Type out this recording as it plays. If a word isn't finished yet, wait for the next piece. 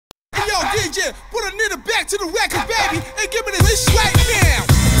DJ, put a nigga back to the record, baby, and give me this right now.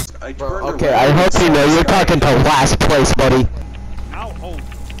 Okay, I hope you know you're talking to last place, buddy. Now hold.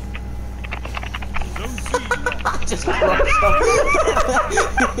 Just crushed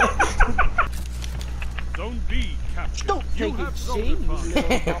Zone B captured. Don't take it serious.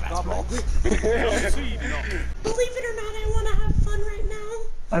 Believe it or not, I want to have fun right now.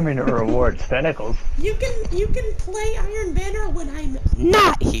 I mean, it rewards tentacles. You can play Iron Banner when I'm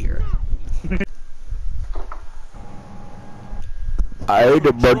Not here. I ate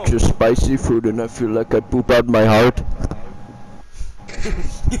a bunch of spicy food and I feel like I poop out my heart.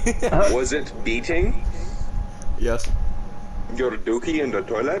 Was it beating Yes. your dookie in the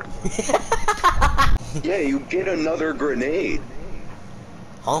toilet? Yeah, you get another grenade.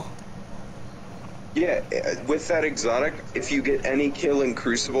 Huh? Yeah, with that exotic, if you get any kill in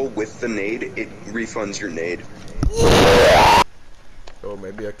Crucible with the nade, it refunds your nade. Oh,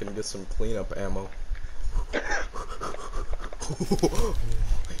 maybe I can get some cleanup ammo.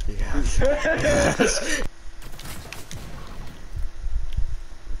 Yes. Yes.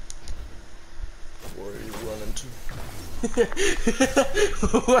 Where are you running to?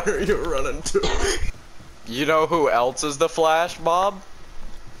 Where are you running to? You know who else is the Flash, Bob?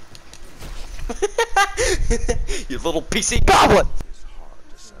 You little PC goblin!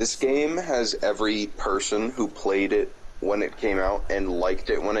 This game has every person who played it when it came out and liked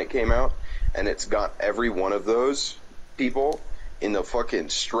it when it came out, and it's got every one of those people in the fucking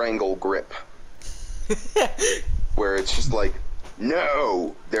strangle grip. Where it's just like,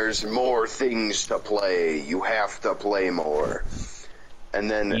 no, there's more things to play, you have to play more. And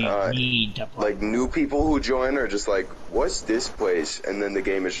then, like, new people who join are just like, what's this place? And then the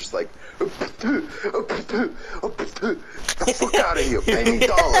game is just like, the fuck out of here, pay me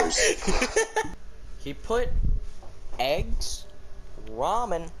dollars. He put eggs,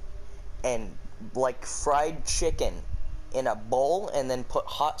 ramen, and like fried chicken in a bowl and then put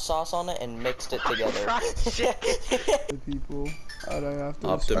hot sauce on it and mixed it together. People, how'd I have to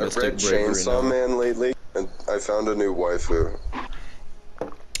Optimistic I've read Chainsaw Man lately, and I found a new waifu.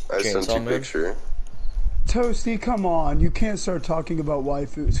 I sent you a picture. Toasty, come on. You can't start talking about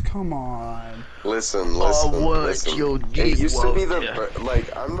waifus. Come on. Listen. It used to be the,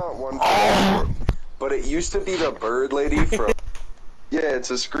 like, I'm not one for but it used to be the bird lady from, yeah,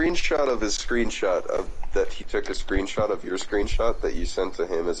 it's a screenshot of his screenshot of, that he took a screenshot of your screenshot that you sent to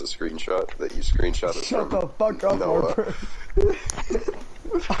him as a screenshot that you screenshotted Shut from the fuck up, Harper.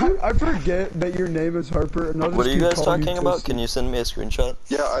 I forget that your name is Harper, and I'll just What are you guys calling talking about? Can you send me a screenshot?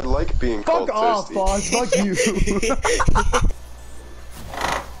 Yeah, I like being called Fuck off, Toasty. Foz.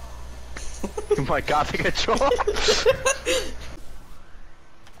 Fuck you. My god, Pikachu!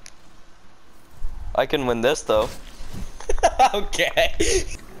 I can win this though. Okay.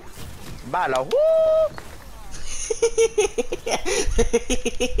 Bala, woo!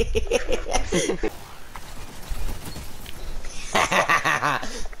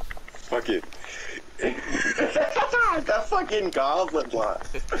 Fuck it. That fucking goblin block.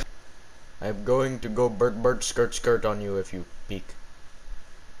 I'm going to go bird skirt on you if you peek.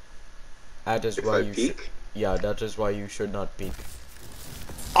 That is why you should. Yeah, that is why you should not peek.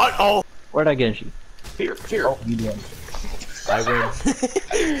 Oh! Where'd I get you? Here. Oh, you did. I win.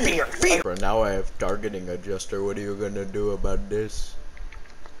 For now I have targeting adjuster. What are you gonna do about this?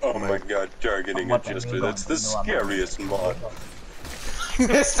 Oh my god, targeting adjuster. That's the scariest mod.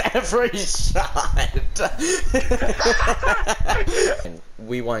 Missed every shot. And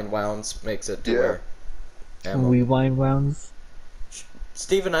rewind wounds makes it to where ammo. Rewind rounds?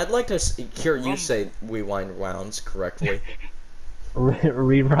 Steven, I'd like to hear you say rewind rounds correctly.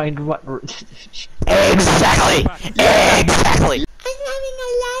 Rewind what? Exactly! Exactly! I'm having a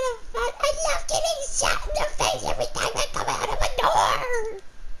lot of fun. I love getting shot in the face every time I come out of a door.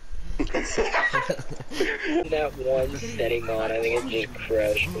 That one setting on, I think it just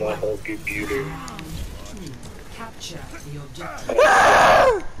crashed my whole computer. Capture the objective.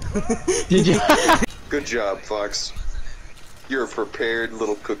 Did you? Good job, Fox. You're a prepared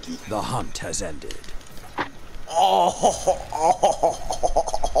little cookie. The hunt has ended.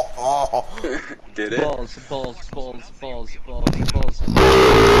 Did it? Balls.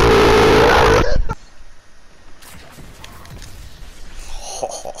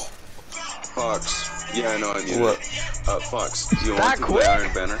 Fox. Yeah, I know I muted What? it. Fox, do you want to play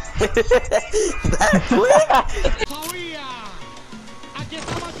Iron Banner? That quick?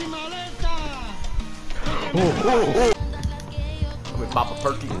 With Papa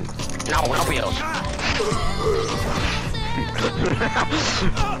Perky. No, help you.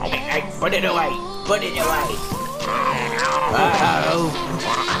 Put it away. Put it away.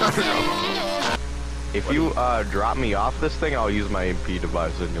 If you drop me off this thing, I'll use my MP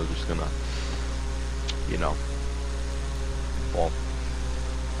device, and you're just gonna, you know. Well.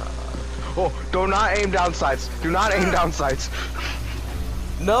 Oh, do not aim down sights. Do not aim down sights.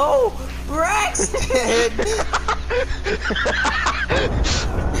 No, Braxton!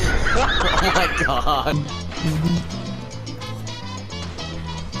 Oh my god.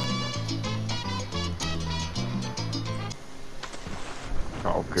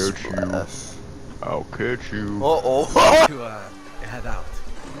 I'll catch you. I'll catch you. Uh-oh. To head out.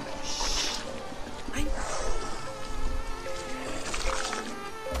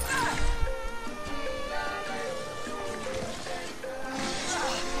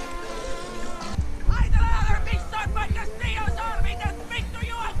 I'd rather be stuck by Castillo's army than speak to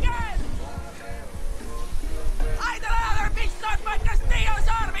you again! I'd rather be stuck by Castillo's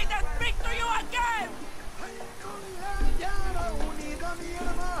army than speak to you again!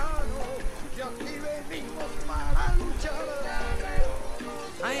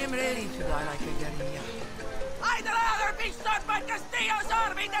 I am ready to die like a guerrilla. I'd rather be stuck by Castillo's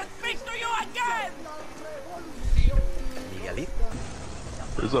army than speak to you again!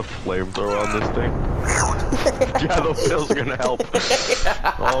 There's a flamethrower on this thing. Yeah, the pills gonna help.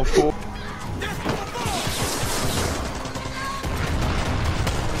 Oh, fool.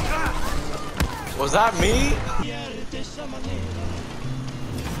 Was that me?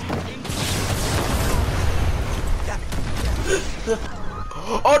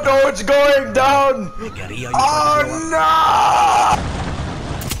 Oh no, it's going down! Oh no!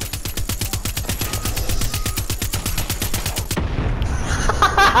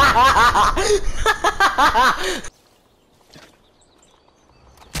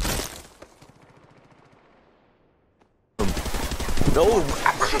 No,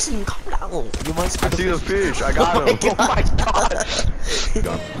 Ashton, calm down. You might I see the fish. I got him. Oh my god.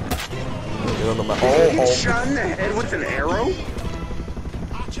 Oh, shot in the head with an arrow?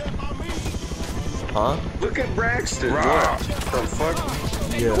 Huh? Look at Braxton. What the fuck?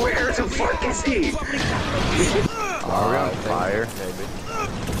 Yeah. Where the fuck is he? Are we on fire? Maybe.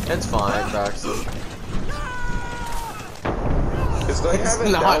 It's fine, Braxton. Because I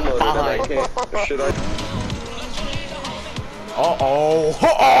haven't not downloaded fine. and I can't. Should I? Uh-oh.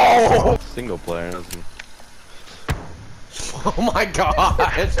 Uh-oh! Single player isn't. Oh my god!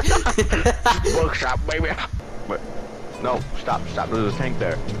 Workshop, baby. Wait. No, stop. There's a tank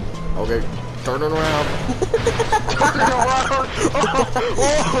there. Okay, turn it around.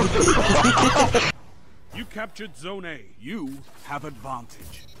 You captured Zone A. You have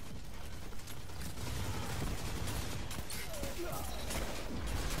advantage.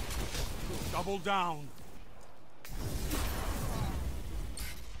 Double down.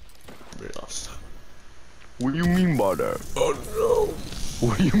 What do you mean by that? Oh no.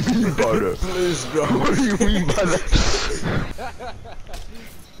 What do you mean by that? Please no. What do you mean by that?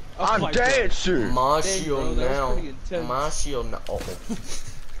 I'm dancing! Marshall now. Marshall now. Oh.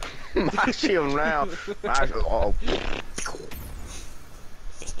 Marshall now. Marshall. Oh.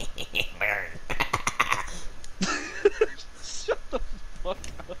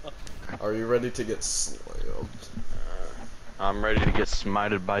 Are you ready to get slammed? I'm ready to get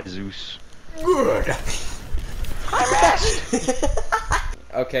smited by Zeus. Good.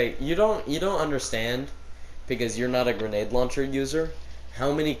 Okay, you don't understand because you're not a grenade launcher user.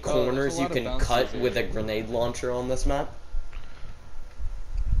 How many corners you can cut with a grenade launcher on this map?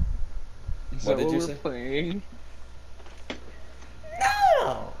 What did you say? Playing?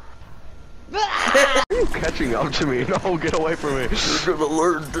 No! You're catching up to me. No, get away from me. You're gonna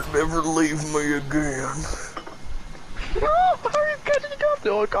learn to never leave me again. No, how are you catching up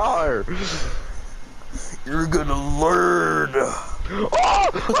to a car? You're gonna learn.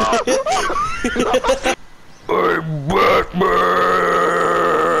 I'm Batman.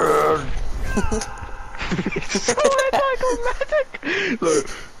 It's so anticlimactic. Look,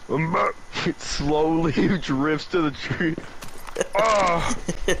 I'm back. It slowly drifts to the tree. Oh.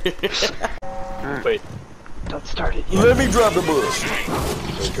 Wait, don't start it yet. Let me drop the bush.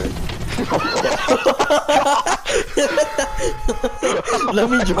 Okay. Let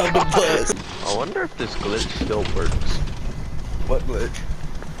me drop the bus. I wonder if this glitch still works. What glitch?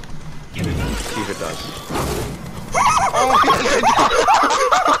 See if it does.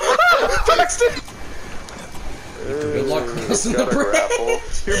 Good luck crossing the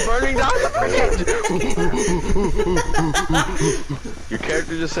bridge. You're burning down the bridge! Your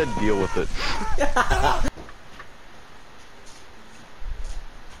character just said deal with it.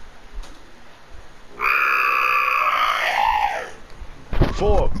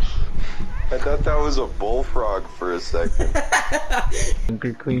 Four. And that's thought that was a bullfrog for a second.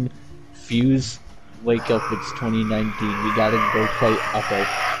 Bunker Queen, Fuse, wake up, it's 2019, we gotta go play Upper.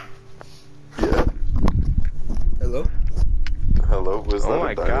 Yeah. Hello? Hello, was that Oh a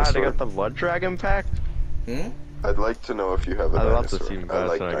my dinosaur? god, I got the Blood Dragon pack? Hmm? I'd like to know if you have a I'd love dinosaur. to see I that,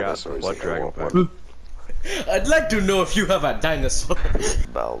 like so I got the dinosaurs. Blood and I Dragon want pack. one. I'd like to know if you have a dinosaur.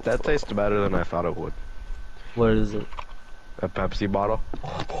 That tastes better than I thought it would. What is it? A Pepsi bottle.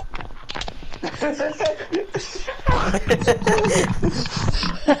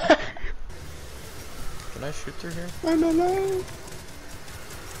 Can I shoot through here? I'm alive.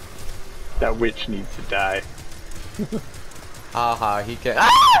 That witch needs to die. Haha, he can.